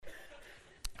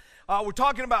We're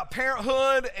talking about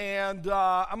parenthood, and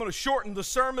I'm going to shorten the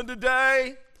sermon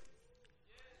today.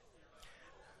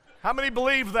 How many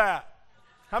believe that?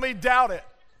 How many doubt it?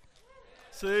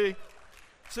 See,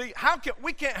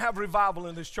 we can't have revival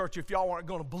in this church if y'all aren't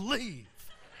going to believe.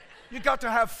 You got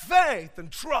to have faith and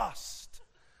trust.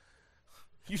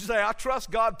 You say, I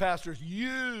trust God, pastors.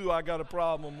 I got a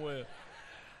problem with.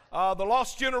 The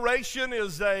Lost Generation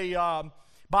is a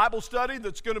Bible study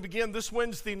that's going to begin this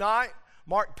Wednesday night.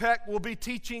 Mark Peck will be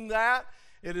teaching that.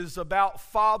 It is about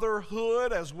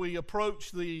fatherhood as we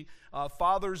approach the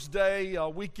Father's Day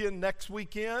weekend next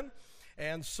weekend.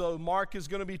 And so Mark is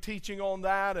going to be teaching on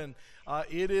that, and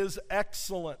it is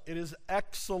excellent. It is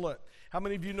excellent. How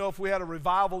many of you know if we had a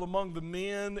revival among the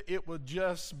men, it would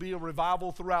just be a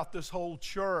revival throughout this whole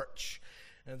church?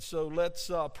 And so let's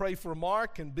pray for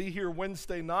Mark and be here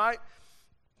Wednesday night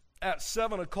at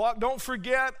 7 o'clock. Don't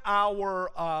forget our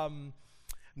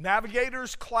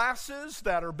Navigators classes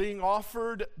that are being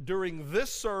offered during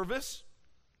this service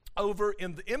over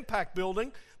in the Impact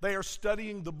Building. They are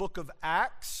studying the book of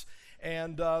Acts.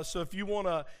 And so if you want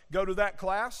to go to that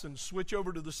class and switch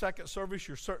over to the second service,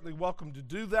 you're certainly welcome to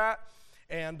do that.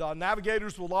 And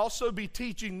Navigators will also be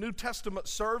teaching New Testament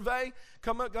survey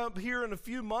coming up here in a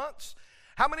few months.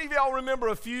 How many of y'all remember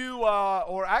last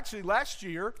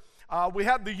year, we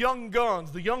had the young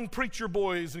guns, the young preacher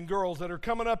boys and girls that are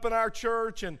coming up in our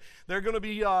church, and they're going to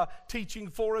be teaching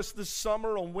for us this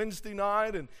summer on Wednesday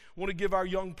night, and want to give our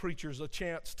young preachers a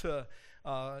chance to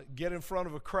get in front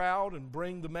of a crowd and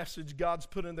bring the message God's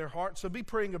put in their heart. So be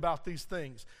praying about these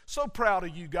things. So proud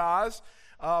of you guys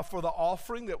for the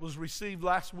offering that was received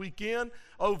last weekend.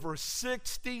 Over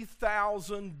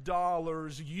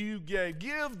 $60,000 you gave.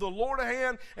 Give the Lord a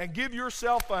hand and give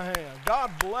yourself a hand.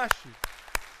 God bless you.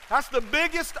 That's the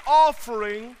biggest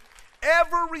offering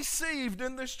ever received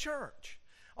in this church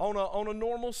on a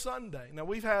normal Sunday. Now,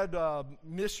 we've had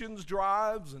missions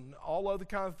drives and all other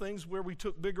kind of things where we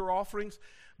took bigger offerings,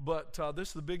 but this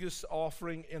is the biggest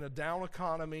offering in a down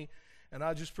economy, and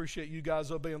I just appreciate you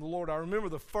guys obeying the Lord. I remember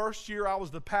the first year I was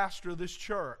the pastor of this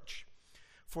church.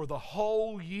 For the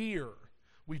whole year,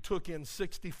 we took in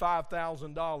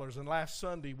 $65,000, and last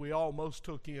Sunday we almost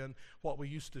took in what we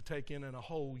used to take in a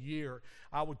whole year.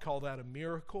 I would call that a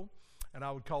miracle, and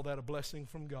I would call that a blessing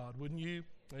from God, wouldn't you?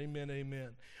 Amen, amen.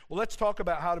 Well, let's talk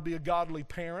about how to be a godly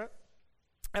parent.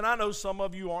 And I know some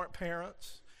of you aren't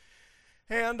parents,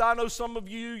 and I know some of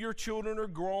you, your children are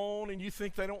grown, and you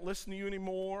think they don't listen to you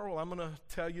anymore. Well, I'm going to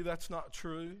tell you that's not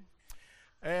true.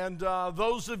 And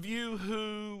those of you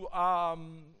who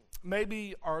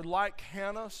maybe are like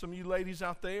Hannah, some of you ladies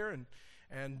out there,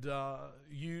 and a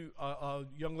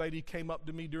young lady came up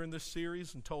to me during this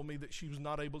series and told me that she was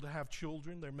not able to have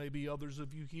children. There may be others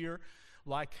of you here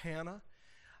like Hannah.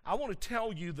 I want to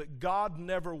tell you that God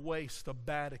never wastes a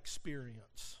bad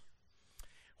experience.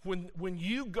 When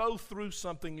you go through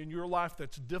something in your life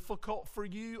that's difficult for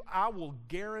you, I will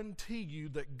guarantee you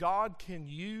that God can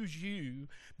use you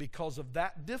because of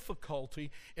that difficulty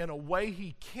in a way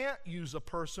He can't use a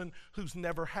person who's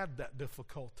never had that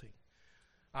difficulty.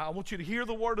 I want you to hear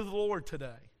the word of the Lord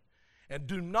today. And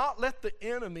do not let the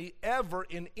enemy ever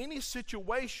in any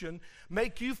situation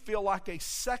make you feel like a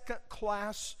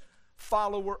second-class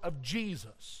follower of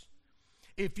Jesus.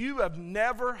 If you have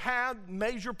never had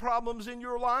major problems in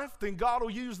your life, then God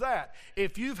will use that.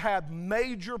 If you've had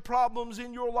major problems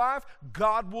in your life,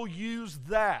 God will use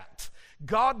that.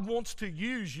 God wants to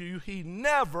use you. He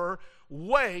never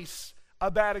wastes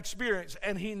a bad experience,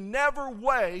 and He never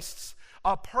wastes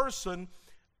a person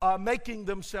making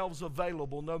themselves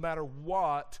available no matter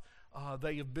what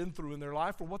they have been through in their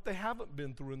life or what they haven't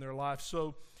been through in their life.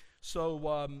 So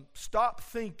stop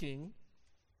thinking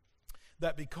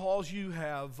that because you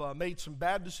have made some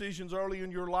bad decisions early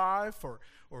in your life, or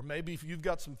maybe if you've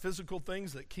got some physical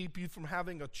things that keep you from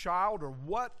having a child, or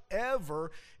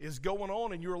whatever is going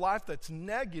on in your life that's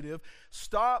negative,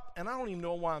 stop. And I don't even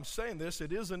know why I'm saying this.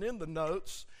 It isn't in the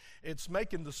notes. It's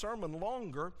making the sermon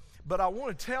longer. But I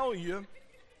want to tell you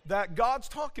that God's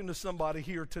talking to somebody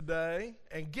here today,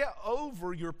 and get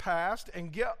over your past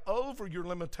and get over your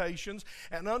limitations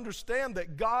and understand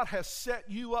that God has set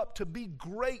you up to be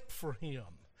great for Him.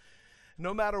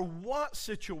 No matter what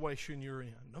situation you're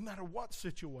in, no matter what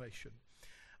situation.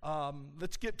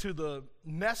 Let's get to the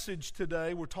message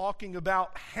today. We're talking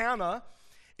about Hannah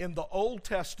in the Old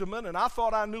Testament, and I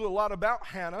thought I knew a lot about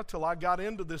Hannah till I got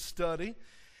into this study,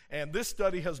 and this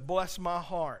study has blessed my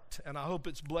heart, and I hope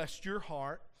it's blessed your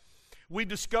heart. We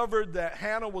discovered that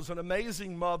Hannah was an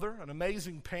amazing mother, an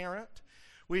amazing parent.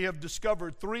 We have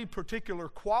discovered 3 particular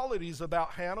qualities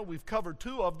about Hannah. We've covered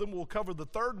 2 of them. We'll cover the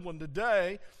 3rd one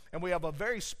today. And we have a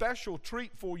very special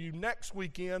treat for you next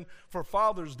weekend for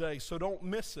Father's Day, so don't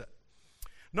miss it.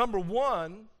 Number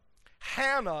 1,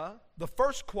 Hannah, the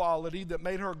first quality that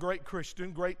made her a great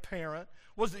Christian, great parent,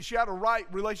 was that she had a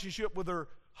right relationship with her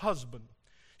husband.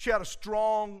 She had a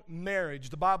strong marriage.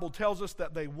 The Bible tells us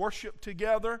that they worshiped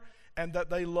together and that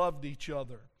they loved each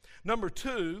other. Number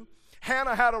 2,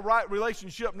 Hannah had a right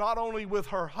relationship not only with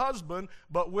her husband,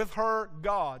 but with her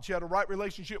God. She had a right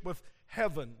relationship with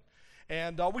heaven.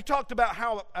 And we talked about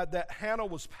how that Hannah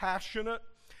was passionate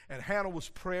and Hannah was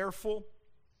prayerful.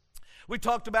 We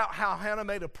talked about how Hannah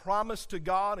made a promise to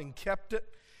God and kept it.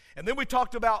 And then we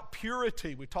talked about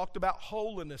purity. We talked about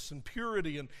holiness and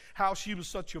purity and how she was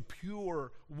such a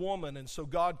pure woman, and so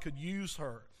God could use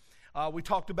her. We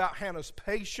talked about Hannah's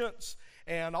patience,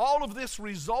 and all of this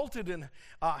resulted in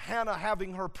Hannah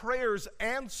having her prayers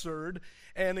answered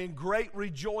and in great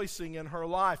rejoicing in her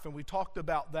life, and we talked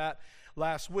about that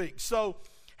last week. So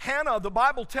Hannah, the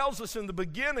Bible tells us in the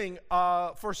beginning,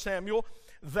 1 Samuel,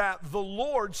 that the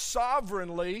Lord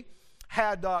sovereignly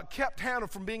had kept Hannah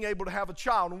from being able to have a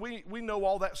child. And we know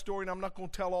all that story, and I'm not going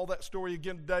to tell all that story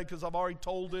again today because I've already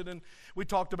told it. And we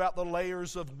talked about the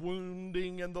layers of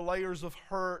wounding and the layers of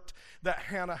hurt that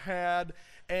Hannah had.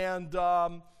 And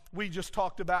we just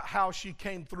talked about how she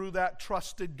came through that,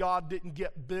 trusted God, didn't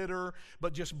get bitter,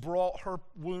 but just brought her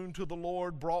wound to the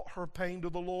Lord, brought her pain to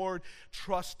the Lord,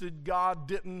 trusted God,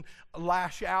 didn't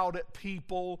lash out at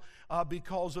people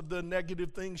because of the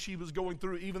negative things she was going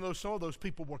through, even though some of those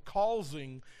people were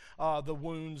causing the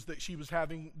wounds that she was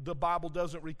having. The Bible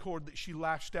doesn't record that she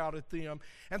lashed out at them.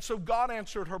 And so God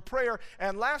answered her prayer.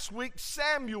 And last week,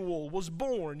 Samuel was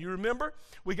born. You remember?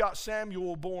 We got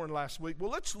Samuel born last week.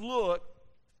 Well, let's look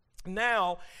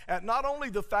now at not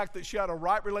only the fact that she had a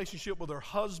right relationship with her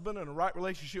husband and a right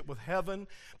relationship with heaven,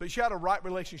 but she had a right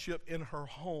relationship in her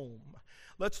home.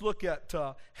 Let's look at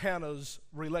Hannah's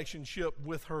relationship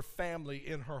with her family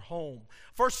in her home.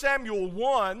 1 Samuel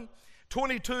 1,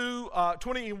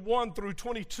 21 through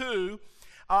 22.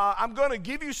 I'm going to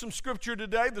give you some scripture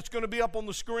today that's going to be up on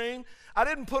the screen. I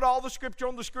didn't put all the scripture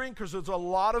on the screen because there's a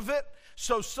lot of it.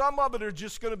 So some of it are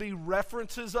just going to be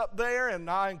references up there, and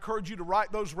I encourage you to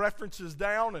write those references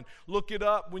down and look it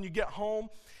up when you get home.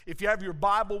 If you have your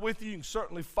Bible with you, you can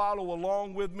certainly follow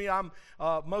along with me.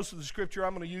 Most of the scripture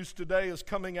I'm going to use today is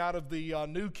coming out of the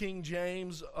New King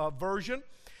James Version.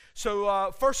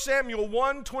 So 1 Samuel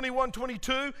 1, 21,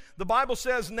 22, the Bible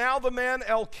says, now the man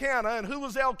Elkanah, and who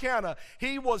was Elkanah?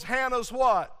 He was Hannah's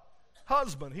what?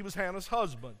 Husband. He was Hannah's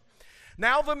husband.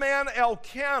 Now the man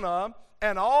Elkanah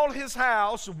and all his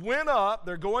house went up.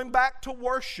 They're going back to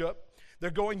worship.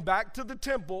 They're going back to the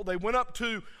temple. They went up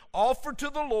to offer to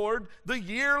the Lord the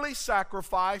yearly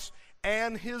sacrifice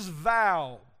and his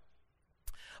vow.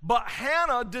 But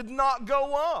Hannah did not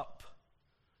go up.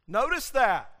 Notice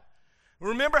that.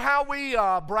 Remember how we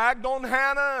bragged on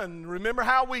Hannah, and remember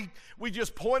how we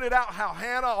just pointed out how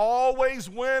Hannah always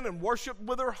went and worshiped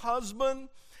with her husband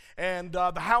and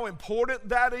how important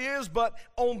that is. But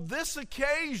on this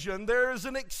occasion, there is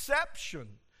an exception.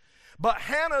 But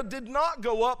Hannah did not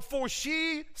go up, for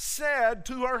she said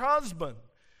to her husband,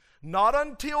 not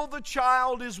until the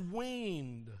child is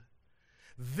weaned.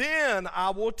 Then I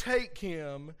will take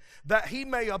him, that he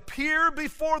may appear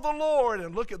before the Lord.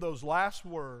 And look at those last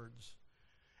words.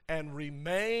 And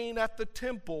remain at the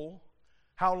temple,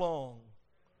 how long?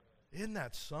 Isn't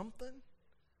that something?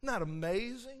 Isn't that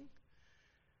amazing?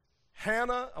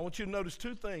 Hannah, I want you to notice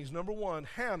 2 things. Number 1,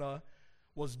 Hannah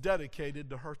was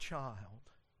dedicated to her child.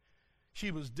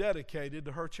 She was dedicated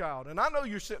to her child. And I know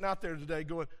you're sitting out there today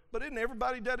going, but isn't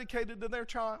everybody dedicated to their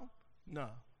child? No.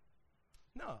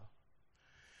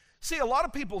 See, a lot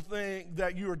of people think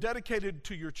that you are dedicated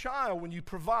to your child when you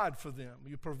provide for them.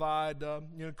 You provide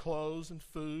clothes and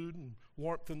food and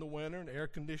warmth in the winter and air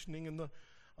conditioning in the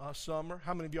summer.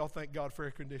 How many of y'all thank God for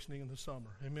air conditioning in the summer?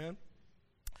 Amen?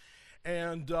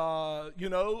 And,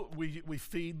 we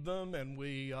feed them, and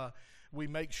we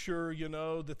make sure,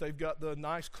 that they've got the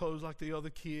nice clothes like the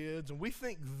other kids. And we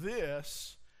think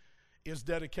this is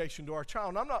dedication to our child.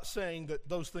 And I'm not saying that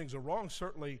those things are wrong.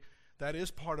 Certainly, that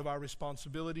is part of our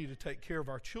responsibility to take care of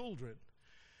our children.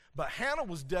 But Hannah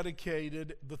was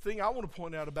dedicated. The thing I want to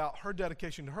point out about her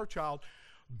dedication to her child,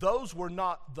 those were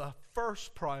not the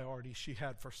first priorities she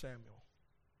had for Samuel.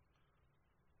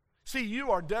 See,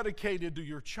 you are dedicated to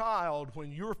your child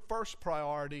when your first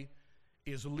priority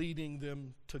is leading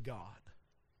them to God.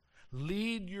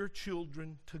 Lead your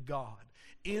children to God.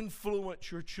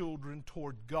 Influence your children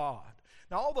toward God.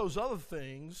 Now, all those other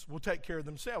things will take care of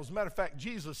themselves. As a matter of fact,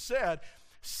 Jesus said,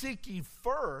 Seek ye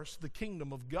first the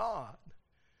kingdom of God,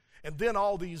 and then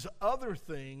all these other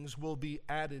things will be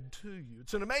added to you.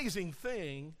 It's an amazing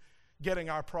thing getting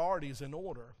our priorities in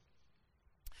order.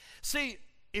 See,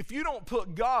 if you don't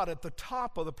put God at the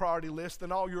top of the priority list,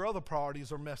 then all your other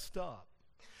priorities are messed up.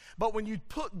 But when you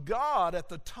put God at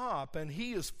the top and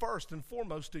He is first and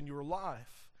foremost in your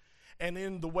life and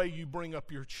in the way you bring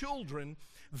up your children,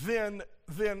 then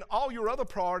all your other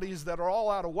priorities that are all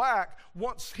out of whack,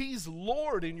 once He's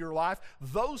Lord in your life,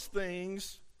 those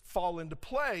things fall into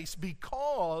place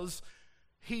because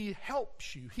He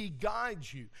helps you. He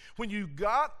guides you. When you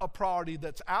got a priority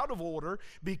that's out of order,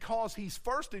 because He's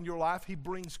first in your life, He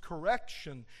brings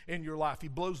correction in your life. He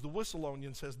blows the whistle on you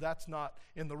and says, that's not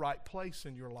in the right place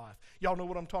in your life. Y'all know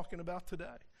what I'm talking about today?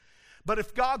 But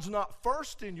if God's not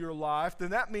first in your life, then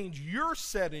that means you're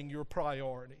setting your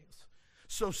priorities.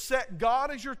 So set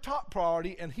God as your top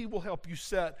priority, and He will help you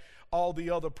set all the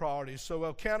other priorities. So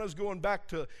Elkanah's going back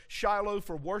to Shiloh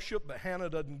for worship, but Hannah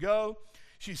doesn't go.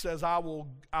 She says, I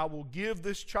will give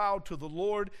this child to the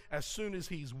Lord as soon as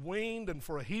he's weaned. And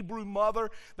for a Hebrew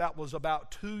mother, that was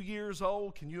about 2 years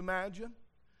old. Can you imagine?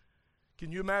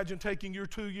 Can you imagine taking your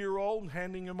 2-year-old and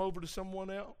handing him over to someone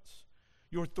else?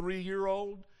 Your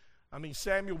 3-year-old? I mean,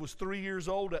 Samuel was 3 years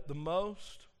old at the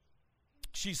most.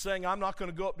 She's saying, I'm not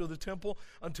going to go up to the temple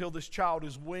until this child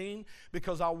is weaned,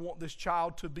 because I want this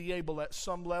child to be able at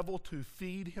some level to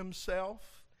feed himself.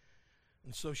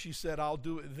 And so she said, I'll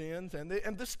do it then.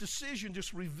 And this decision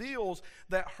just reveals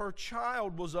that her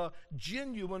child was a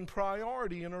genuine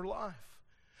priority in her life.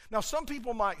 Now, some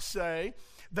people might say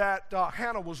that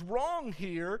Hannah was wrong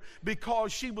here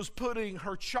because she was putting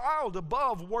her child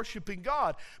above worshiping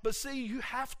God. But see, you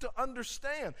have to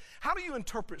understand, how do you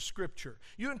interpret Scripture?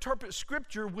 You interpret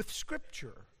Scripture with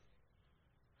Scripture.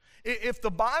 If the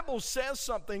Bible says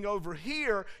something over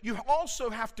here, you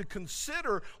also have to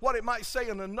consider what it might say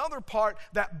in another part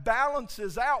that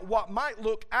balances out what might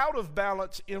look out of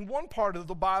balance in one part of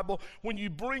the Bible. When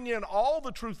you bring in all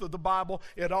the truth of the Bible,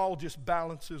 it all just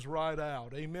balances right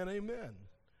out. Amen, amen.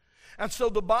 And so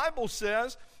the Bible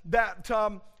says that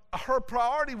her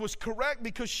priority was correct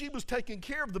because she was taking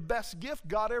care of the best gift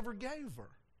God ever gave her.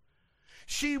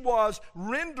 She was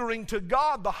rendering to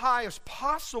God the highest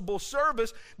possible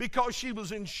service because she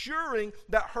was ensuring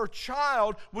that her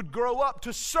child would grow up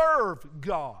to serve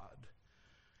God.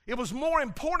 It was more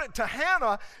important to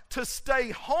Hannah to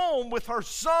stay home with her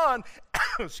son,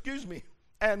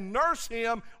 and nurse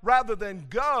him rather than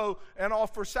go and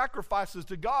offer sacrifices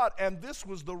to God. And this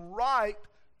was the right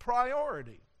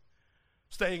priority.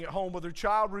 Staying at home with her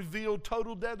child revealed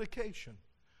total dedication.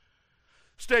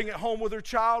 Staying at home with her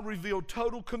child revealed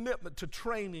total commitment to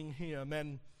training him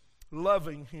and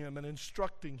loving him and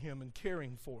instructing him and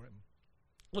caring for him.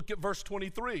 Look at verse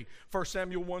 23, 1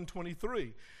 Samuel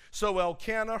 1:23. So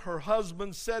Elkanah, her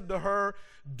husband, said to her,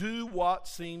 do what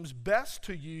seems best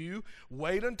to you.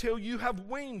 Wait until you have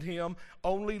weaned him.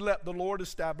 Only let the Lord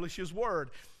establish His word.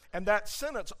 And that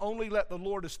sentence, only let the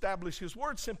Lord establish His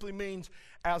word, simply means,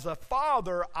 as a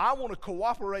father, I want to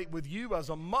cooperate with you as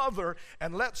a mother,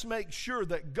 and let's make sure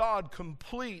that God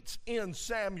completes in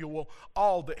Samuel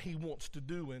all that He wants to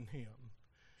do in him.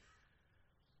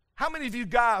 How many of you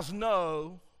guys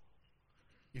know,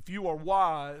 if you are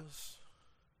wise,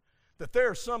 that there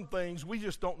are some things we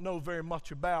just don't know very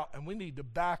much about, and we need to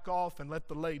back off and let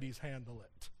the ladies handle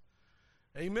it?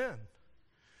 Amen.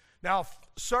 Now,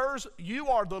 sirs, you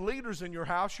are the leaders in your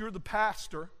house. You're the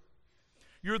pastor.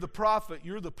 You're the prophet.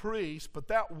 You're the priest. But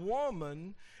that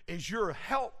woman is your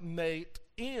helpmate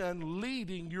in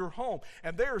leading your home.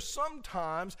 And there are some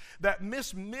times that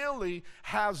Miss Millie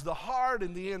has the heart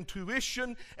and the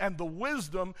intuition and the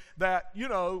wisdom that,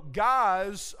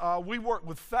 guys, we work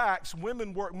with facts.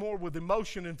 Women work more with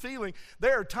emotion and feeling.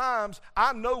 There are times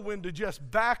I know when to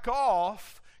just back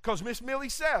off because Miss Millie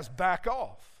says, back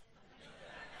off.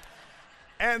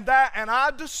 And I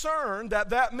discern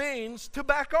that means to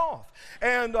back off.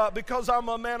 And because I'm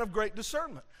a man of great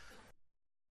discernment.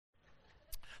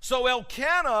 So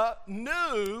Elkanah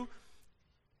knew,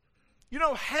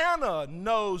 Hannah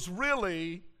knows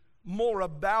really more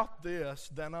about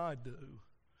this than I do.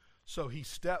 So he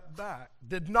stepped back,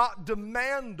 did not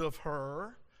demand of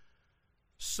her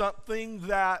something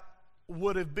that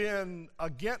would have been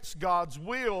against God's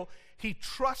will. He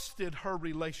trusted her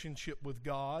relationship with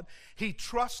God. He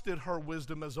trusted her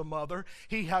wisdom as a mother.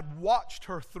 He had watched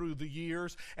her through the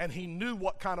years, and he knew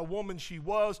what kind of woman she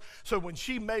was. So when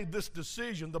she made this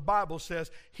decision, the Bible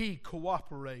says he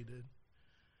cooperated.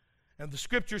 And the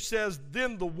scripture says,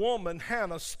 then the woman,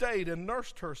 Hannah, stayed and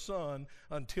nursed her son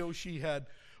until she had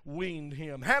weaned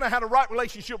him. Hannah had a right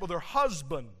relationship with her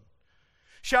husband.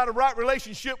 She had a right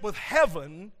relationship with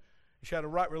heaven. She had a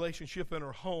right relationship in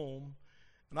her home.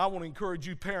 And I want to encourage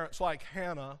you parents like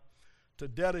Hannah to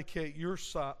dedicate your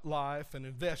life and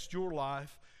invest your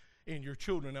life in your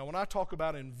children. Now, when I talk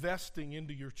about investing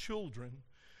into your children,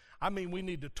 I mean we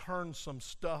need to turn some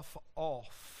stuff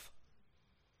off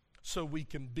so we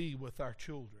can be with our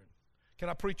children. Can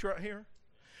I preach right here?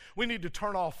 We need to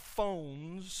turn off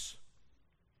phones.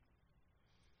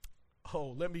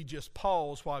 Oh, let me just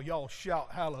pause while y'all shout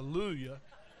hallelujah.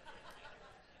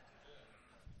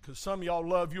 Because some of y'all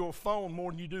love your phone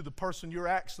more than you do the person you're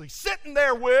actually sitting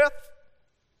there with.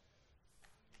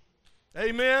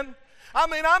 Amen. I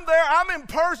mean, I'm there, I'm in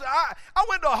person. I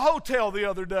went to a hotel the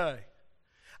other day.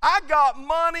 I got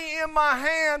money in my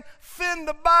hand,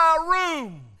 finna buy a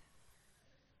room.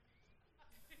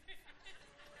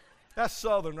 That's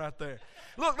Southern right there.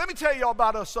 Look, let me tell y'all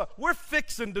about us. We're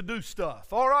fixing to do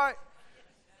stuff, all right?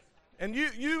 And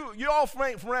you all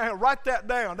ain't from around here, write that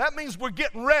down. That means we're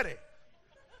getting ready.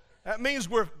 That means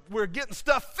we're getting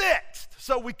stuff fixed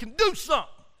so we can do something.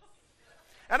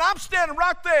 And I'm standing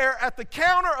right there at the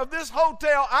counter of this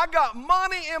hotel. I got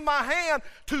money in my hand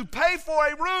to pay for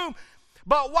a room.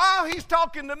 But while he's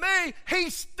talking to me, he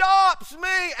stops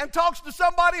me and talks to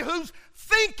somebody who's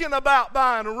thinking about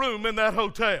buying a room in that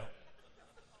hotel.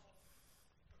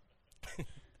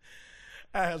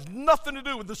 That has nothing to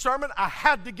do with the sermon. I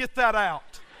had to get that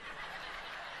out.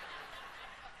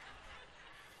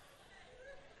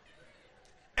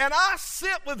 And I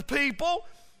sit with people,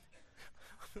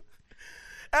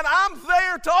 and I'm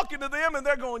there talking to them, and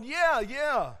they're going,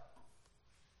 yeah.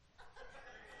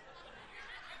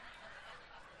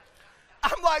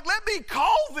 I'm like, let me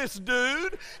call this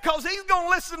dude, because he's going to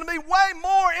listen to me way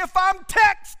more if I'm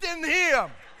texting him.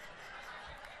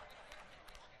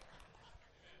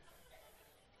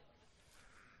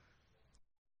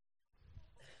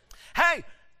 Hey,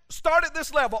 start at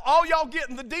this level. All y'all get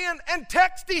in the den and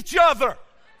text each other.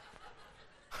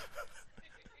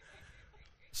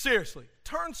 Seriously,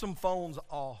 turn some phones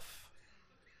off.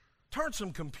 Turn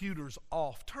some computers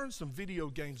off. Turn some video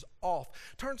games off.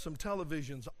 Turn some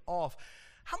televisions off.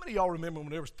 How many of y'all remember when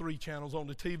there was 3 channels on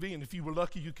the TV, and if you were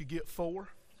lucky, you could get 4?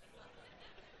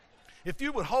 If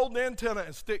you would hold the antenna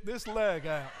and stick this leg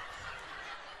out.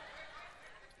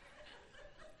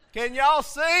 Can y'all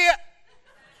see it?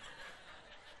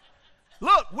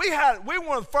 Look, we were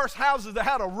one of the first houses that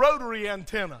had a rotary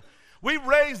antenna. We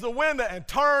raised the window and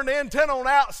turned the antenna on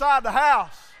outside the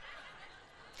house.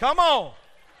 Come on.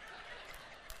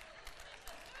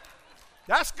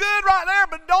 That's good right there,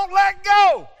 but don't let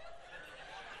go.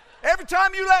 Every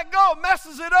time you let go, it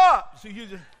messes it up. So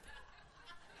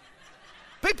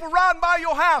people riding by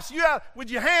your house, with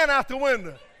your hand out the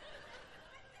window.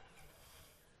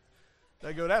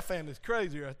 They go, that family's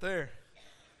crazy right there.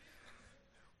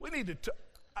 We need to,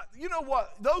 you know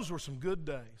what? Those were some good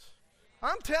days.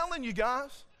 I'm telling you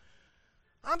guys.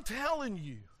 I'm telling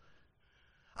you.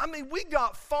 I mean, we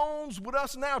got phones with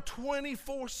us now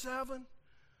 24/7.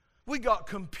 We got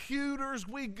computers.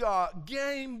 We got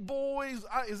Game Boys.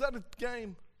 Is that a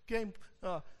game?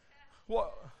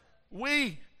 What?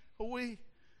 Wii. A Wii.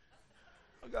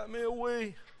 I got me a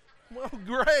Wii. Well,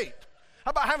 great.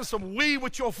 How about having some Wii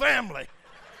with your family?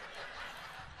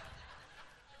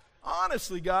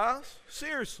 Honestly, guys,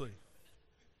 seriously,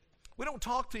 we don't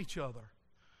talk to each other.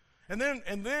 And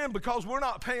then because we're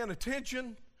not paying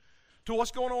attention to what's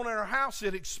going on in our house,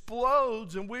 it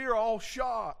explodes, and we're all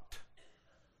shocked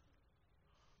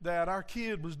that our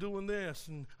kid was doing this,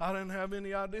 and I didn't have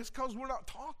any idea. It's because we're not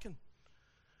talking.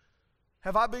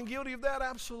 Have I been guilty of that?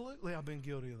 Absolutely, I've been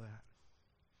guilty of that.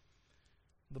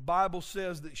 The Bible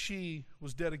says that she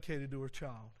was dedicated to her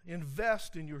child.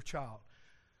 Invest in your child.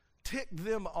 Tick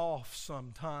them off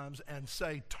sometimes and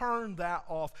say, turn that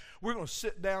off. We're going to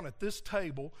sit down at this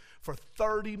table for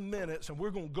 30 minutes, and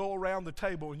we're going to go around the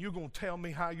table, and you're going to tell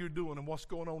me how you're doing and what's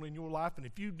going on in your life, and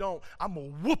if you don't, I'm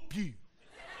going to whoop you.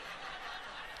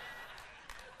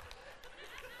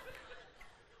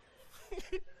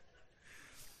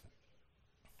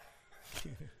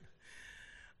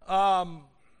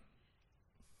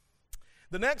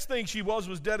 The next thing she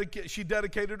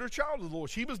dedicated her child to the Lord.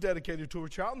 She was dedicated to her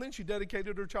child, and then she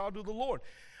dedicated her child to the Lord.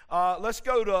 Let's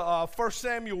go to 1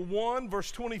 Samuel 1, verse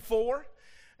 24,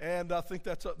 and I think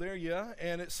that's up there, yeah.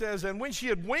 And it says, and when she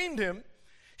had weaned him,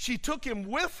 she took him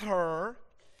with her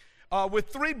with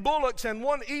 3 bullocks and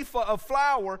 1 ephah of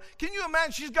flour. Can you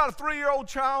imagine? She's got a 3-year-old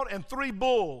child and 3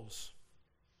 bulls.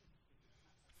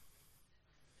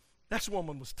 This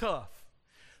woman was tough.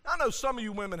 I know some of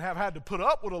you women have had to put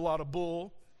up with a lot of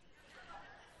bull.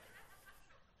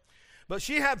 But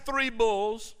she had 3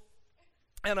 bulls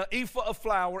and an ephah of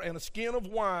flour and a skin of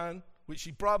wine, which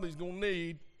she probably is going to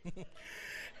need.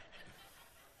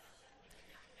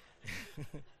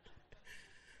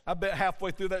 I bet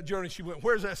halfway through that journey she went,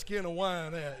 where's that skin of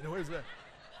wine at? Where's that?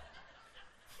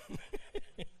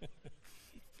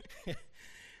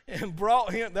 And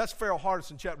brought him, that's Farrell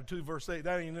Hardison, chapter 2, verse 8.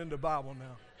 That ain't in the Bible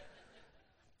now.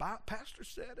 Pastor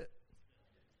said it.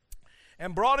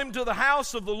 And brought him to the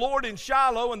house of the Lord in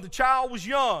Shiloh, and the child was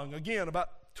young, again, about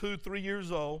 2-3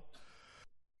 years old.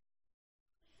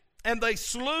 And they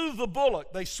slew the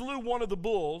bullock. They slew one of the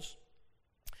bulls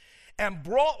and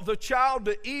brought the child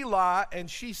to Eli, and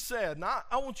she said, now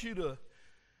I want you,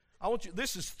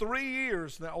 this is 3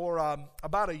 years now, or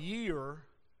about a year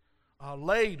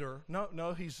later.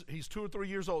 No, he's 2 or 3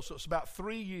 years old, so it's about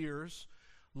 3 years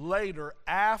later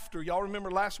after. Y'all remember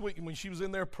last week when she was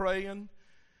in there praying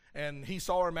and he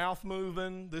saw her mouth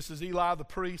moving? This is Eli the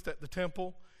priest at the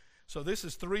temple. So this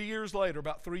is 3 years later,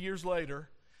 about 3 years later.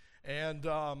 And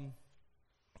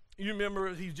you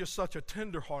remember he's just such a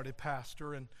tender-hearted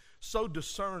pastor and so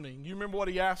discerning. You remember what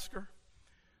he asked her?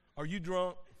 Are you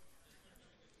drunk?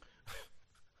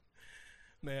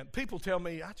 Man, people tell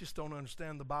me, I just don't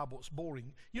understand the Bible. It's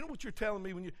boring. You know what you're telling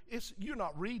me when you're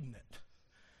not reading it.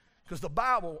 Because the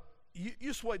Bible, you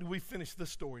just wait till we finish this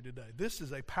story today. This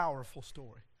is a powerful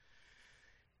story.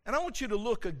 And I want you to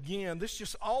look again. This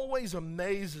just always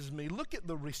amazes me. Look at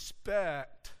the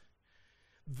respect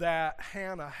that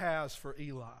Hannah has for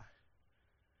Eli.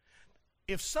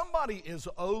 If somebody is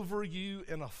over you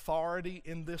in authority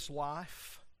in this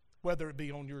life, whether it be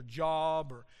on your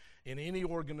job or in any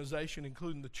organization,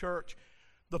 including the church,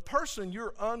 the person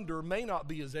you're under may not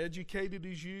be as educated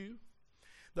as you.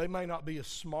 They may not be as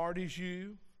smart as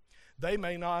you. They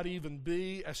may not even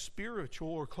be as spiritual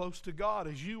or close to God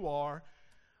as you are.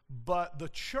 But the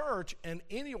church and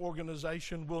any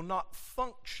organization will not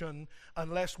function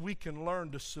unless we can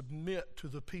learn to submit to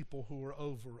the people who are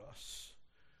over us.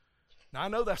 Now, I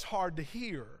know that's hard to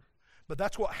hear, but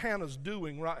that's what Hannah's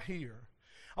doing right here.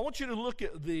 I want you to look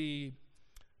at the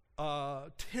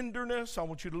tenderness. I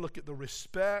want you to look at the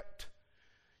respect.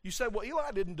 You say, well,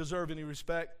 Eli didn't deserve any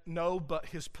respect. No, but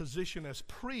his position as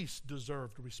priest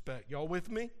deserved respect. Y'all with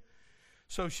me?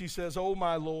 So she says, oh,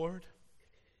 my Lord.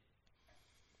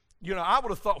 You know, I would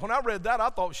have thought, when I read that, I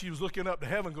thought she was looking up to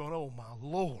heaven going, oh, my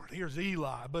Lord, here's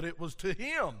Eli. But it was to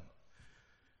him.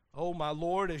 Oh, my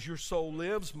Lord, as your soul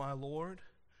lives, my Lord,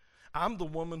 I'm the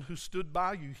woman who stood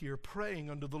by you here praying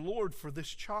unto the Lord for this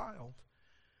child.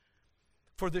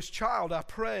 For this child I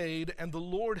prayed, and the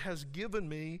Lord has given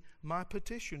me my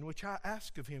petition, which I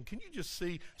asked of him. Can you just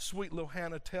see sweet little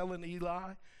Hannah telling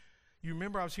Eli? You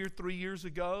remember I was here 3 years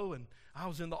ago, and I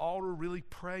was in the altar really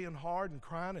praying hard and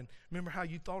crying, and remember how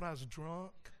you thought I was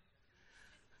drunk?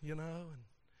 You know,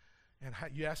 and how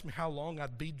you asked me how long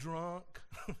I'd be drunk.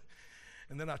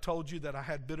 And then I told you that I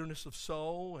had bitterness of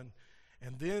soul.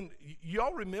 And then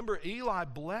y'all remember Eli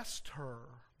blessed her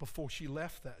before she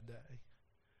left that day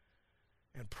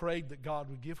and prayed that God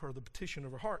would give her the petition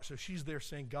of her heart. So she's there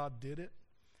saying God did it.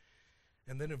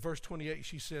 And then in verse 28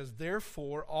 she says,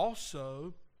 therefore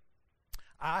also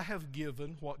I have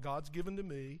given what God's given to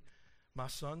me, my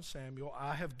son Samuel,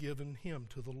 I have given him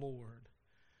to the Lord.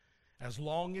 As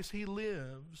long as he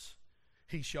lives,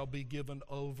 he shall be given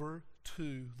over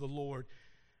to the Lord.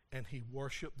 And he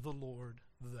worshiped the Lord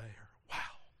there. Wow.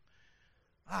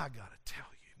 I got to tell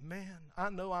you, man, I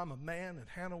know I'm a man and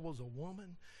Hannah was a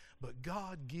woman, but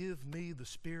God give me the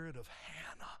spirit of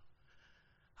Hannah.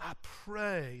 I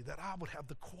pray that I would have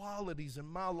the qualities in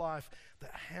my life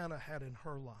that Hannah had in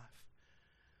her life.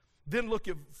 Then look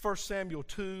at 1 Samuel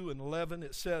 2:11.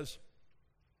 It says,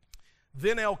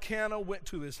 then Elkanah went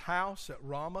to his house at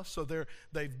Ramah. So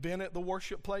they've been at the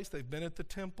worship place. They've been at the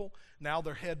temple. Now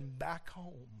they're heading back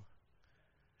home.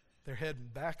 They're heading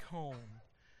back home.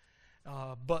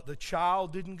 But the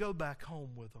child didn't go back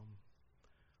home with them.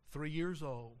 3 years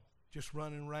old, just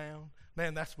running around.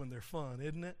 Man, that's when they're fun,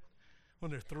 isn't it?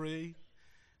 When they're 3,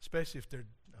 especially if they're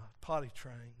potty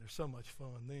trained. They're so much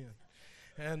fun then.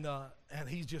 And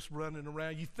he's just running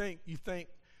around. You think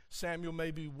Samuel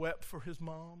maybe wept for his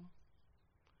mom?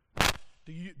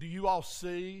 Do you all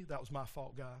see? That was my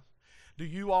fault, guys. Do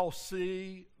you all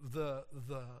see the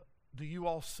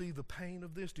pain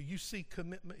of this? Do you see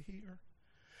commitment here?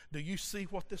 Do you see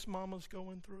what this mama's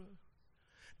going through?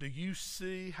 Do you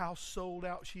see how sold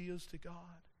out she is to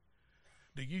God?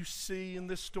 Do you see in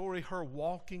this story her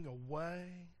walking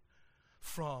away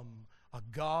from a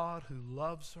God who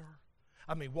loves her?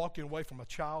 I mean, walking away from a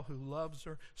child who loves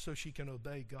her so she can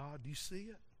obey God. Do you see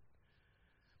it?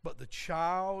 But the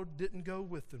child didn't go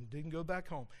with them, didn't go back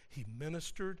home. He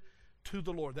ministered to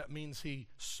the Lord. That means he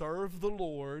served the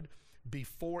Lord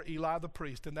before Eli the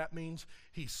priest. And that means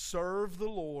he served the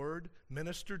Lord,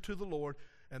 ministered to the Lord,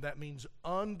 and that means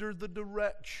under the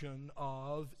direction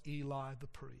of Eli the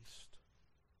priest.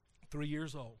 3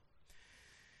 years old.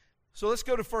 So let's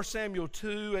go to 1 Samuel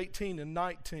 2, 18 and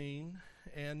 19.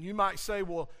 And you might say,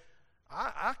 well,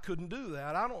 I couldn't do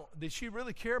that. Did she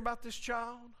really care about this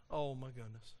child? Oh my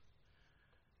goodness.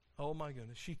 Oh my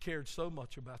goodness. She cared so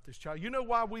much about this child. You know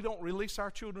why we don't release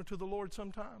our children to the Lord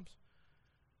sometimes?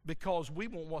 Because we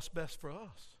want what's best for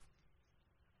us.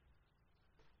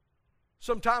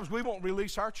 Sometimes we won't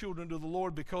release our children to the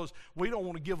Lord because we don't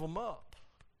want to give them up.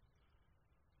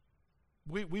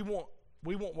 We want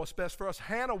what's best for us.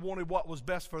 Hannah wanted what was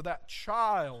best for that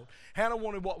child. Hannah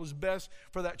wanted what was best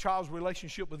for that child's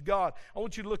relationship with God. I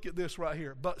want you to look at this right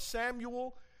here. But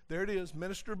Samuel, there it is,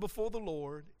 ministered before the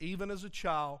Lord, even as a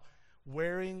child,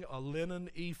 wearing a linen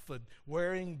ephod,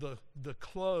 wearing the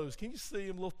clothes. Can you see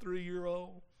him, little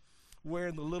 3-year-old,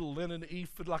 wearing the little linen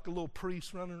ephod like a little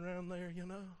priest running around there, you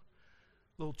know?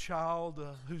 Little child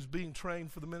who's being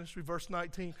trained for the ministry. Verse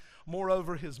 19,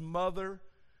 moreover, his mother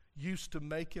used to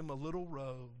make him a little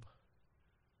robe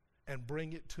and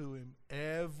bring it to him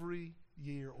every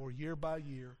year or year by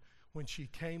year when she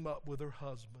came up with her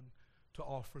husband to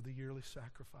offer the yearly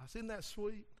sacrifice. Isn't that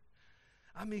sweet?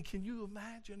 I mean, can you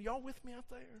imagine? Y'all with me out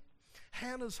there?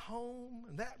 Hannah's home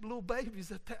and that little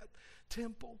baby's at that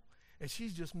temple and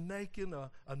she's just making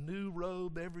a new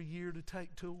robe every year to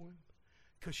take to him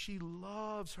because she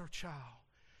loves her child.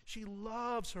 She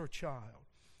loves her child.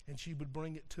 And she would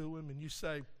bring it to him, and you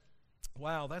say,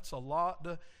 wow, that's a lot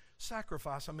to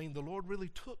sacrifice. I mean, the Lord really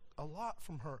took a lot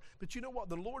from her. But you know what?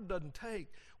 The Lord doesn't take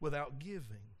without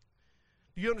giving.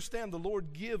 Do you understand? The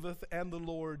Lord giveth and the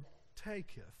Lord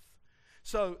taketh.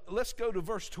 So let's go to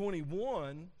verse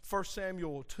 21, 1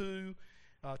 Samuel 2,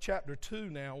 chapter 2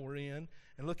 now we're in,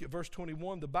 and look at verse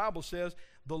 21. The Bible says,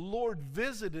 the Lord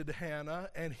visited Hannah,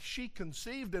 and she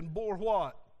conceived and bore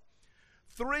what?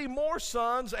 3 more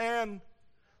sons and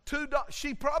 2 daughters.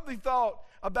 She probably thought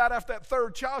about after that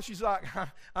 3rd child, she's like,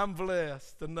 I'm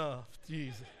blessed enough,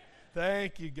 Jesus.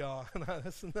 Thank you, God.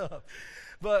 That's enough.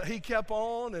 But he kept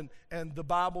on, and the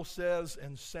Bible says,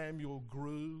 and Samuel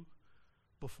grew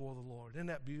before the Lord. Isn't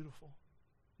that beautiful?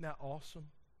 Isn't that awesome?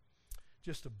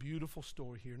 Just a beautiful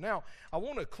story here. Now, I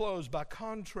want to close by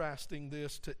contrasting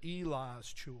this to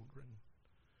Eli's children.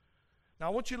 Now, I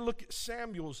want you to look at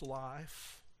Samuel's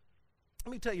life.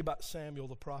 Let me tell you about Samuel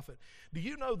the prophet. Do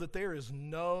you know that there is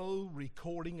no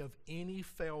recording of any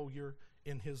failure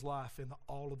in his life in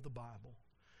all of the Bible?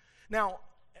 Now,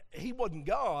 he wasn't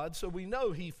God, so we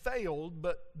know he failed,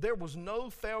 but there was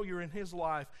no failure in his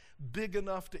life big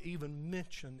enough to even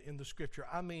mention in the Scripture.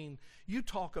 I mean, you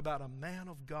talk about a man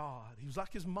of God. He was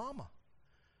like his mama.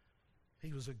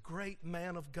 He was a great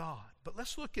man of God. But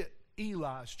let's look at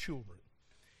Eli's children.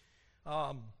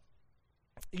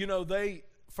 You know,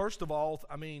 first of all,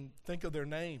 I mean, think of their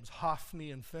names,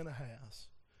 Hophni and Phinehas.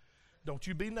 Don't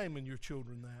you be naming your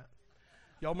children that.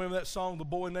 Y'all remember that song, The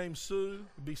Boy Named Sue?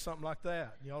 It'd be something like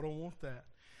that. Y'all don't want that.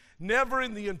 Never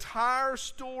in the entire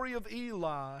story of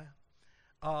Eli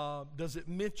does it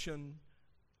mention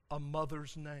a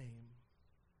mother's name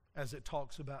as it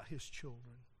talks about his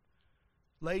children.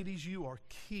 Ladies, you are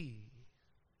key.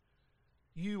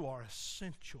 You are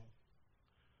essential.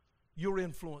 Your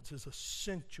influence is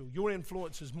essential. Your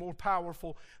influence is more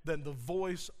powerful than the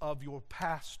voice of your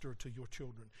pastor to your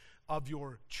children, of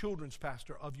your children's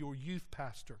pastor, of your youth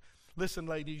pastor. Listen,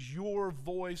 ladies, your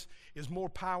voice is more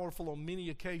powerful on many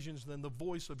occasions than the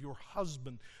voice of your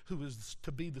husband, who is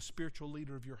to be the spiritual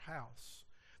leader of your house.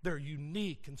 There are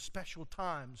unique and special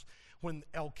times when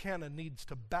Elkanah needs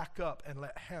to back up and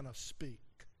let Hannah speak.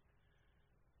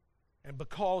 And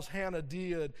because Hannah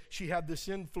did, she had this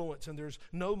influence, and there's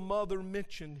no mother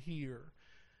mentioned here.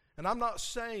 And I'm not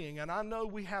saying, and I know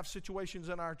we have situations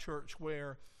in our church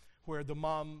where the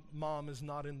mom is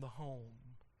not in the home.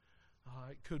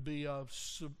 It could be a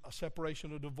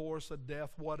separation, a divorce, a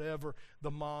death, whatever. The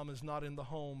mom is not in the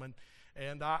home.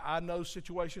 And I know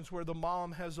situations where the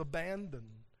mom has abandoned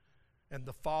and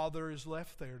the father is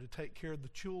left there to take care of the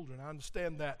children. I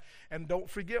understand that. And don't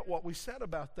forget what we said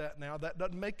about that now. That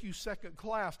doesn't make you second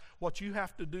class. What you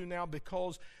have to do now,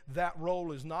 because that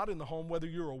role is not in the home, whether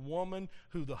you're a woman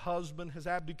who the husband has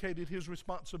abdicated his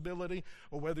responsibility,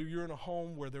 or whether you're in a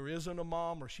home where there isn't a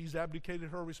mom or she's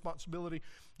abdicated her responsibility,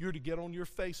 you're to get on your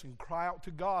face and cry out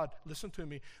to God, listen to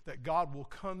me, that God will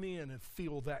come in and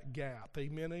fill that gap.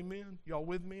 Amen, amen? Y'all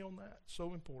with me on that?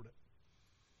 So important.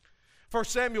 1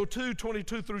 Samuel 2,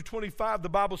 22 through 25, the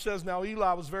Bible says, now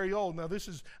Eli was very old. Now this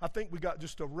is, I think we got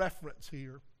just a reference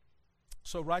here.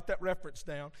 So write that reference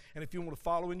down, and if you want to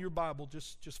follow in your Bible,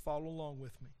 just follow along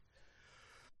with me.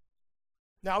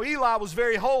 Now Eli was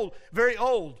very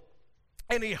old,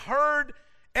 and he heard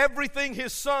everything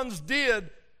his sons did,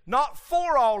 not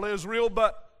for all Israel,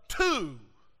 but to.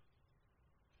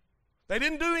 They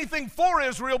didn't do anything for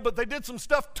Israel, but they did some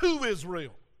stuff to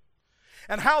Israel.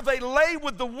 And how they lay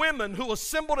with the women who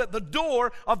assembled at the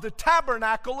door of the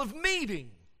tabernacle of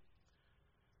meeting.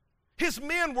 His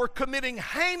men were committing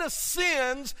heinous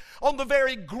sins on the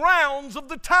very grounds of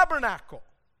the tabernacle.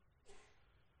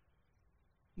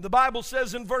 The Bible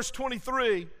says in verse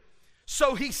 23,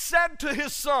 so he said to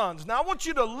his sons. Now I want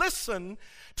you to listen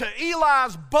to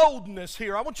Eli's boldness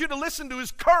here. I want you to listen to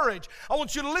his courage. I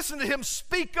want you to listen to him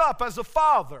speak up as a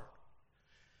father.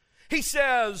 He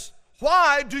says,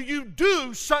 why do you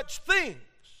do such things?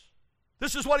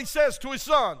 This is what he says to his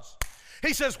sons.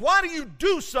 He says, why do you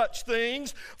do such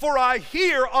things? For I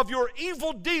hear of your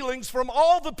evil dealings from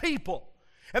all the people.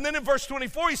 And then in verse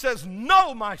 24 he says,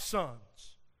 no, my sons.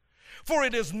 For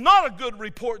it is not a good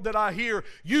report that I hear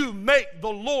you make the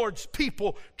Lord's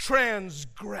people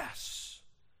transgress.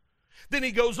 Then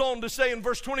he goes on to say in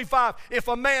verse 25, if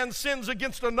a man sins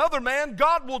against another man,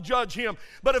 God will judge him.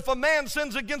 But if a man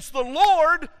sins against the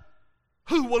Lord,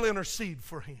 who will intercede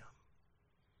for him?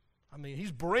 I mean,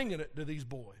 he's bringing it to these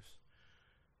boys.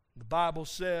 The Bible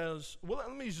says, well,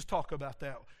 let me just talk about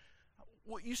that.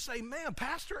 Well, you say, man,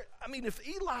 Pastor, I mean, if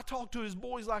Eli talked to his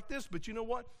boys like this, but you know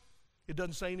what? It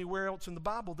doesn't say anywhere else in the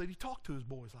Bible that he talked to his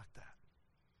boys like that.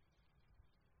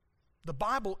 The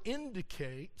Bible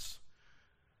indicates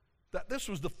that this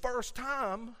was the first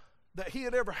time that he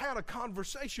had ever had a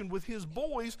conversation with his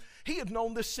boys. He had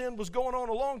known this sin was going on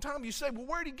a long time. You say, well,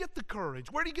 where did he get the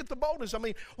courage? Where did he get the boldness? I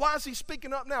mean, why is he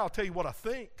speaking up now? I'll tell you what I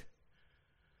think.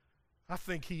 I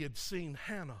think he had seen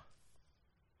Hannah.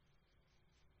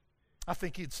 I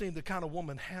think he had seen the kind of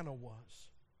woman Hannah was.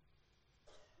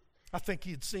 I think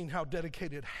he had seen how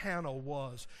dedicated Hannah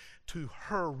was to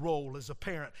her role as a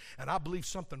parent. And I believe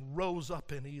something rose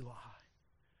up in Eli.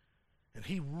 And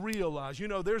he realized, you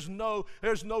know, there's no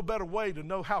better way to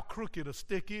know how crooked a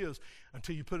stick is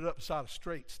until you put it up beside a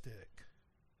straight stick.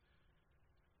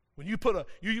 When you put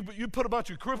a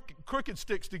bunch of crooked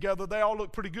sticks together, they all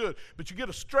look pretty good. But you get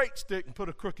a straight stick and put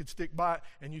a crooked stick by it,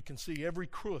 and you can see every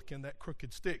crook in that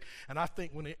crooked stick. And I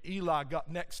think when Eli got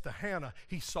next to Hannah,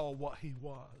 he saw what he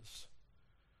was.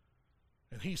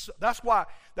 And that's why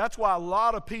a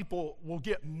lot of people will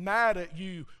get mad at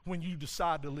you when you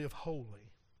decide to live holy.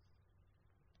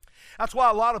 That's why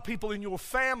a lot of people in your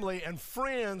family and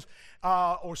friends,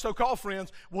 or so-called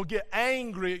friends, will get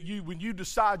angry at you when you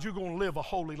decide you're going to live a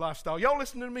holy lifestyle. Y'all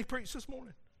listening to me preach this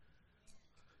morning?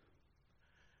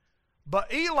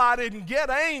 But Eli didn't get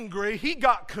angry. He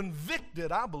got convicted,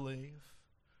 I believe.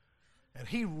 And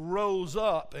he rose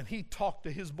up and he talked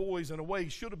to his boys in a way he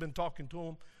should have been talking to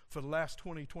them for the last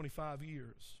 20, 25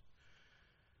 years.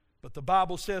 But the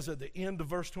Bible says at the end of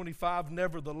verse 25,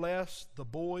 nevertheless, the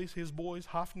boys, his boys,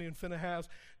 Hophni and Phinehas,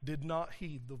 did not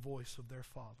heed the voice of their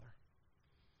father.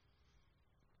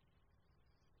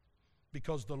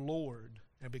 Because the Lord,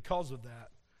 and because of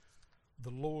that, the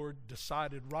Lord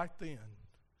decided right then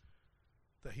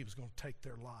that he was going to take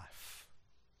their life.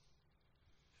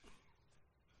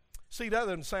 See, that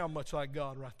doesn't sound much like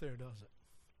God right there, does it?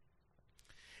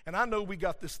 And I know we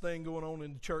got this thing going on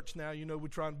in the church now. You know, we're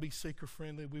trying to be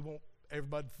seeker-friendly. We want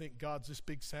everybody to think God's this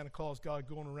big Santa Claus God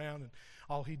going around and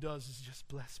all he does is just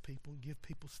bless people and give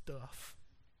people stuff.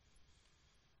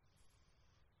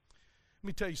 Let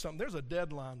me tell you something. There's a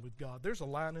deadline with God. There's a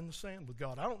line in the sand with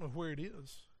God. I don't know where it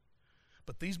is.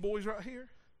 But these boys right here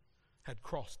had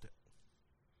crossed it.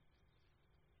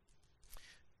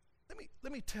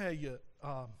 Let me tell you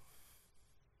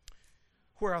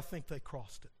where I think they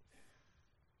crossed it.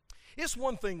 It's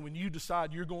one thing when you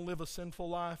decide you're going to live a sinful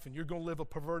life and you're going to live a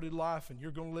perverted life and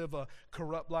you're going to live a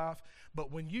corrupt life,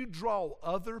 but when you draw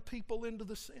other people into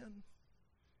the sin,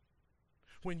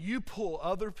 when you pull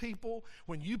other people,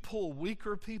 when you pull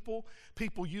weaker people,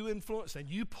 people you influence, and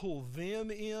you pull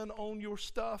them in on your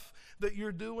stuff that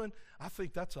you're doing, I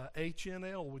think that's a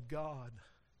HNL with God.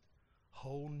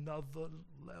 Whole nother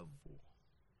level.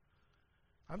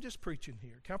 I'm just preaching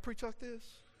here. Can I preach like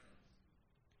this?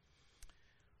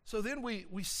 So then we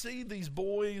see these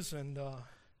boys and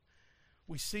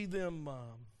we see them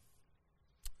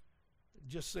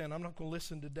just saying, I'm not going to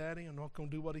listen to Daddy. I'm not going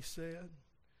to do what he said.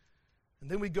 And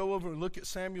then we go over and look at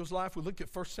Samuel's life. We look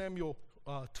at 1 Samuel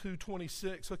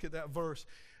 2:26. Look at that verse,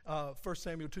 1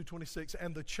 Samuel 2:26.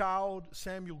 And the child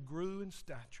Samuel grew in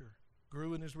stature,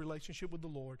 grew in his relationship with the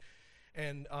Lord,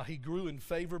 and he grew in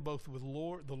favor both with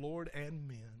the Lord and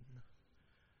men.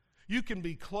 You can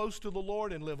be close to the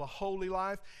Lord and live a holy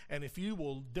life, and if you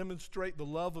will demonstrate the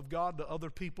love of God to other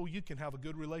people, you can have a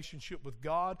good relationship with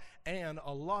God and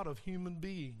a lot of human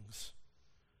beings.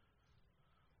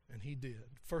 And he did.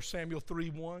 1 Samuel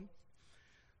 3:1.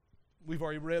 We've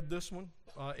already read this one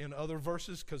in other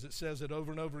verses because it says it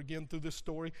over and over again through this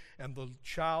story. And the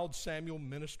child Samuel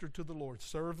ministered to the Lord,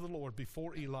 served the Lord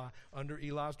before Eli, under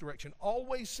Eli's direction.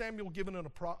 Always Samuel given in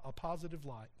a positive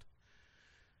light.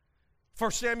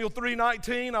 1 Samuel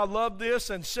 3:19, I love this.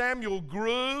 And Samuel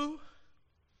grew,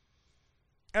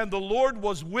 and the Lord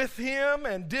was with him,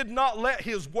 and did not let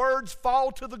his words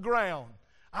fall to the ground.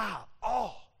 I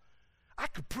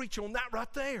could preach on that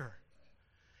right there.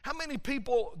 How many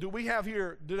people do we have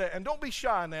here today? And don't be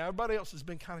shy now. Everybody else has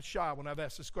been kind of shy when I've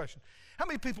asked this question. How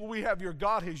many people we have here,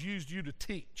 God has used you to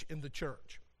teach in the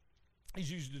church? He's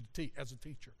used you to teach as a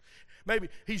teacher. Maybe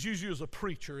he's used you as a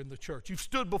preacher in the church. You've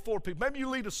stood before people. Maybe you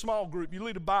lead a small group. You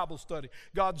lead a Bible study.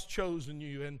 God's chosen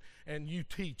you and you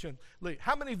teach and lead.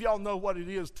 How many of y'all know what it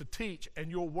is to teach and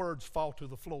your words fall to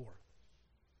the floor?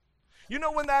 You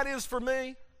know when that is for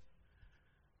me?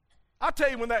 I'll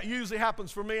tell you when that usually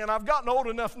happens for me, and I've gotten old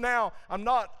enough now, I'm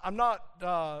not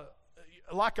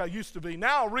like I used to be.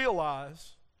 Now I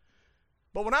realize,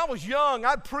 but when I was young,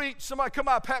 I'd preach, somebody come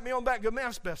out, pat me on the back, and go, man,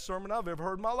 that's the best sermon I've ever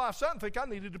heard in my life. So I didn't think I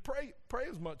needed to pray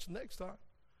as much the next time.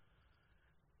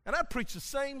 And I'd preach the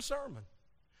same sermon,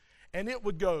 and it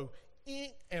would go,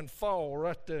 and fall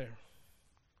right there.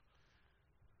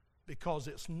 Because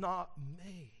it's not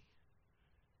me.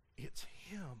 It's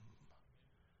him.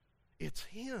 It's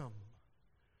him.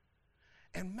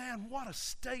 And man, what a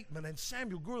statement. And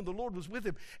Samuel grew and the Lord was with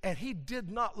him. And he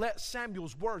did not let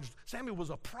Samuel's words, Samuel was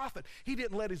a prophet, he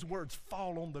didn't let his words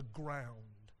fall on the ground.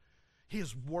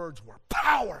 His words were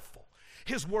powerful.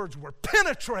 His words were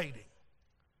penetrating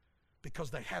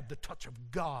because they had the touch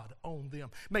of God on them.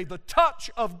 May the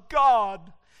touch of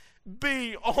God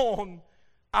be on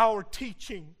our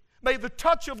teaching. May the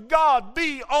touch of God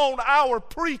be on our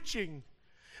preaching.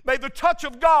 May the touch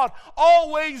of God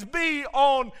always be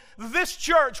on this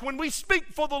church when we speak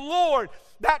for the Lord.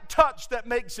 That touch that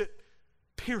makes it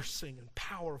piercing and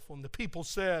powerful. And the people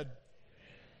said,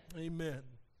 Amen.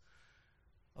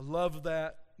 I love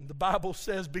that. And the Bible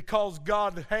says because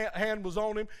God's hand was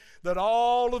on him, that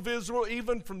all of Israel,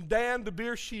 even from Dan to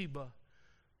Beersheba,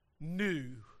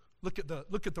 knew. Look at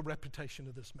the reputation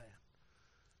of this man.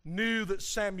 Knew that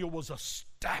Samuel was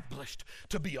established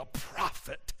to be a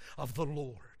prophet of the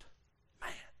Lord. Man.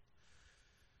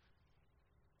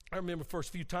 I remember the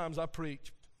first few times I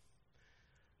preached,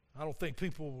 I don't think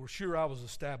people were sure I was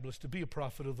established to be a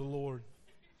prophet of the Lord.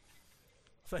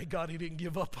 Thank God he didn't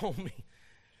give up on me.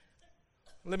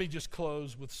 Let me just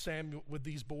close with Samuel, with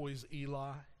these boys,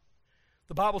 Eli.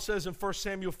 The Bible says in 1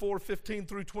 Samuel 4:15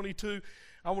 through 22,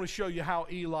 I want to show you how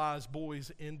Eli's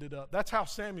boys ended up. That's how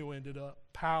Samuel ended up.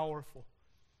 Powerful.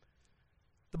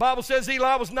 The Bible says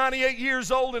Eli was 98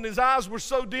 years old and his eyes were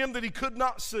so dim that he could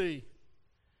not see.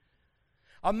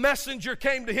 A messenger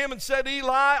came to him and said,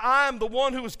 Eli, I am the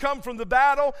one who has come from the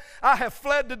battle. I have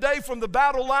fled today from the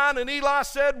battle line. And Eli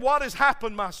said, what has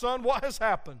happened, my son? What has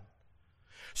happened?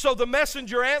 So the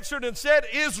messenger answered and said,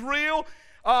 Israel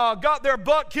got their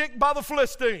butt kicked by the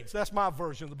Philistines. That's my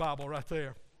version of the Bible right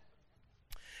there.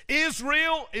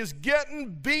 Israel is getting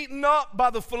beaten up by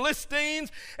the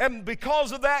Philistines, and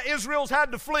because of that, Israel's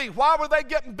had to flee. Why were they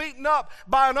getting beaten up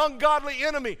by an ungodly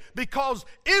enemy? Because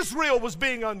Israel was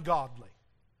being ungodly.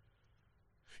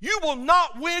 You will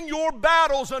not win your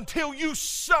battles until you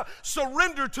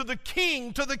surrender to the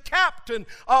king, to the captain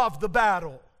of the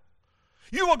battle.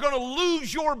 You are going to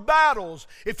lose your battles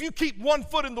if you keep one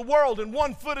foot in the world and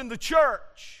one foot in the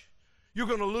church. You're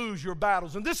going to lose your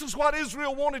battles. And this is what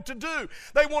Israel wanted to do.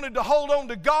 They wanted to hold on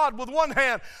to God with one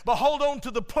hand, but hold on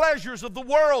to the pleasures of the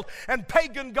world and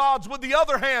pagan gods with the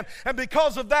other hand. And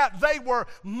because of that, they were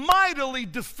mightily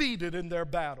defeated in their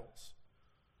battles.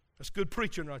 That's good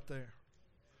preaching right there.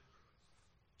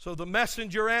 So the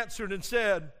messenger answered and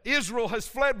said, Israel has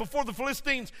fled before the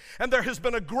Philistines, and there has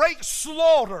been a great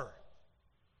slaughter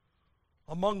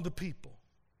among the people.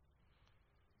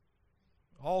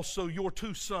 Also, your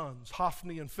two sons,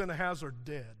 Hophni and Phinehas, are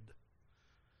dead.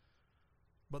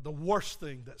 But the worst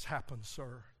thing that's happened,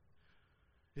 sir,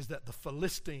 is that the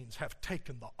Philistines have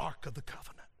taken the Ark of the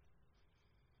Covenant.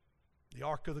 The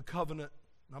Ark of the Covenant,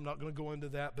 I'm not going to go into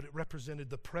that, but it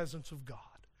represented the presence of God.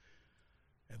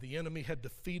 And the enemy had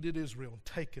defeated Israel and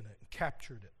taken it and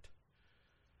captured it.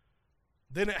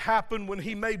 Then it happened when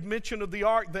he made mention of the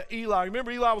ark that Eli,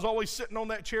 remember Eli was always sitting on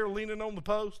that chair leaning on the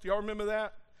post? Y'all remember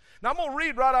that? Now I'm going to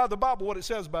read right out of the Bible what it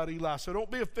says about Eli, so don't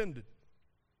be offended.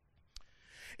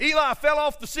 Eli fell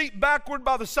off the seat backward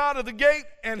by the side of the gate,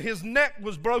 and his neck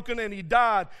was broken, and he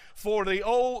died, for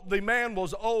the man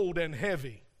was old and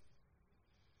heavy.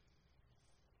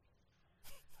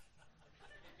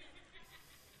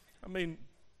 I mean,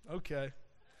 okay.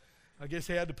 I guess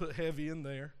he had to put heavy in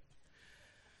there.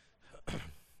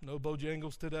 No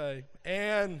Bojangles today.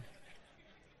 And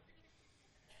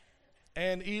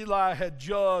Eli had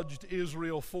judged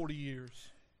Israel 40 years.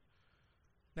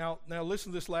 Now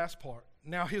listen to this last part.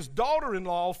 Now his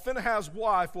daughter-in-law, Phinehas'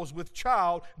 wife, was with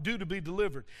child due to be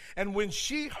delivered. And when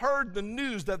she heard the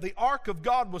news that the ark of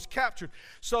God was captured,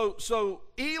 so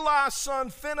Eli's son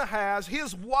Phinehas,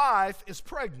 his wife is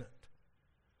pregnant.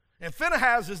 And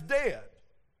Phinehas is dead.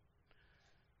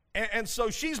 And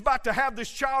so she's about to have this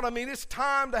child. I mean, it's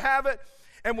time to have it.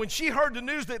 And when she heard the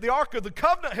news that the Ark of the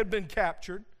Covenant had been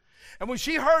captured, and when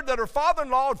she heard that her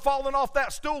father-in-law had fallen off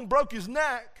that stool and broke his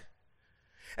neck,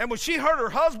 and when she heard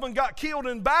her husband got killed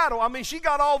in battle, I mean, she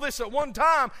got all this at one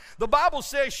time. The Bible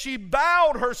says she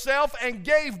bowed herself and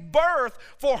gave birth,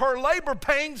 for her labor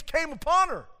pains came upon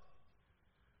her.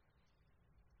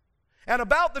 And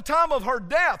about the time of her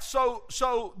death,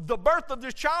 so the birth of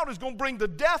this child is going to bring the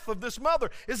death of this mother.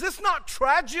 Is this not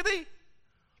tragedy?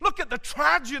 Look at the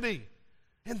tragedy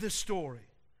in this story.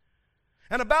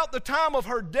 And about the time of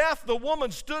her death, the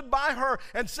woman stood by her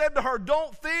and said to her,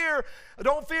 don't fear,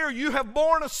 you have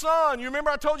borne a son. You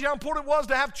remember I told you how important it was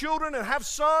to have children and have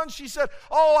sons? She said,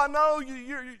 oh, I know,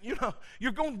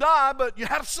 you're going to die, but you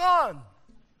had a son.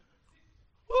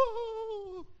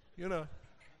 Woo,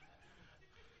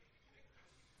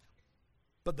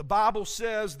 But the Bible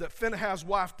says that Phinehas'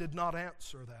 wife did not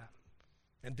answer that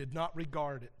and did not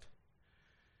regard it.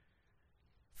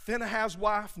 Phinehas'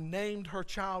 wife named her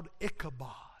child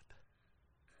Ichabod.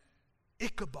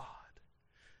 Ichabod.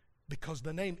 Because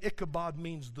the name Ichabod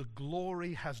means the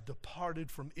glory has departed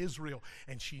from Israel.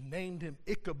 And she named him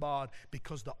Ichabod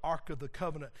because the Ark of the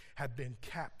Covenant had been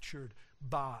captured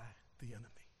by the enemy.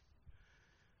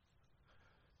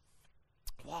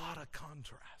 What a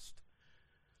contrast.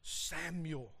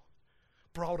 Samuel,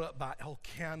 brought up by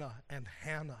Elkanah and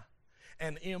Hannah,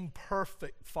 an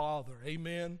imperfect father,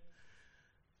 amen?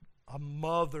 A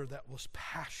mother that was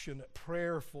passionate,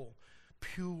 prayerful,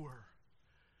 pure.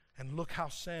 And look how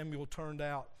Samuel turned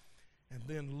out. And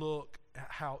then look at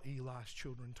how Eli's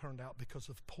children turned out because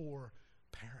of poor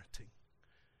parenting.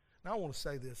 Now I want to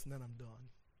say this and then I'm done.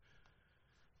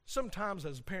 Sometimes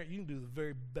as a parent, you can do the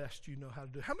very best you know how to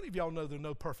do. How many of y'all know there are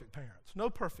no perfect parents? No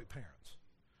perfect parents.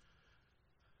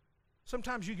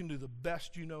 Sometimes you can do the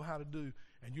best you know how to do,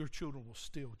 and your children will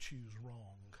still choose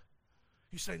wrong.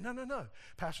 You say, no.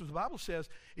 Pastor, the Bible says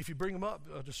if you bring them up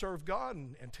to serve God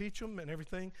and teach them and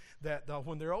everything, that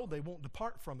when they're old, they won't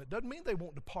depart from it. Doesn't mean they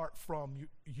won't depart from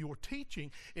your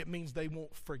teaching. It means they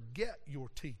won't forget your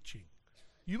teaching.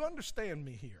 You understand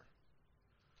me here?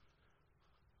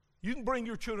 You can bring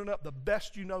your children up the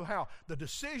best you know how. The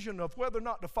decision of whether or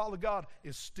not to follow God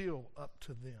is still up to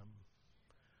them.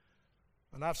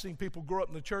 And I've seen people grow up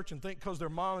in the church and think because their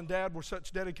mom and dad were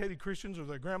such dedicated Christians or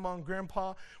their grandma and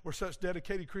grandpa were such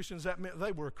dedicated Christians, that meant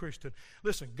they were a Christian.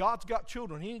 Listen, God's got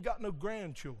children. He ain't got no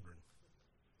grandchildren.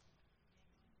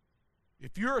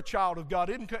 If you're a child of God,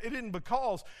 it isn't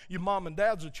because your mom and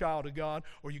dad's a child of God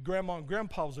or your grandma and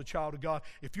grandpa's a child of God.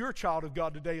 If you're a child of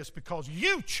God today, it's because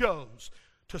you chose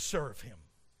to serve Him.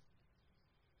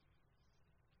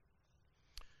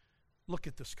 Look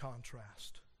at this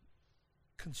contrast.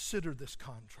 Consider this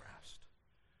contrast.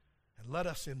 And let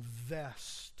us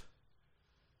invest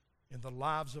in the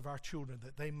lives of our children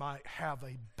that they might have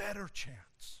a better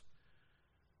chance.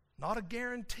 Not a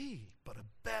guarantee, but a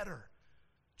better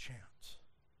chance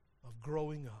of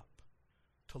growing up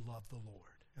to love the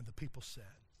Lord. And the people said,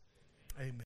 amen.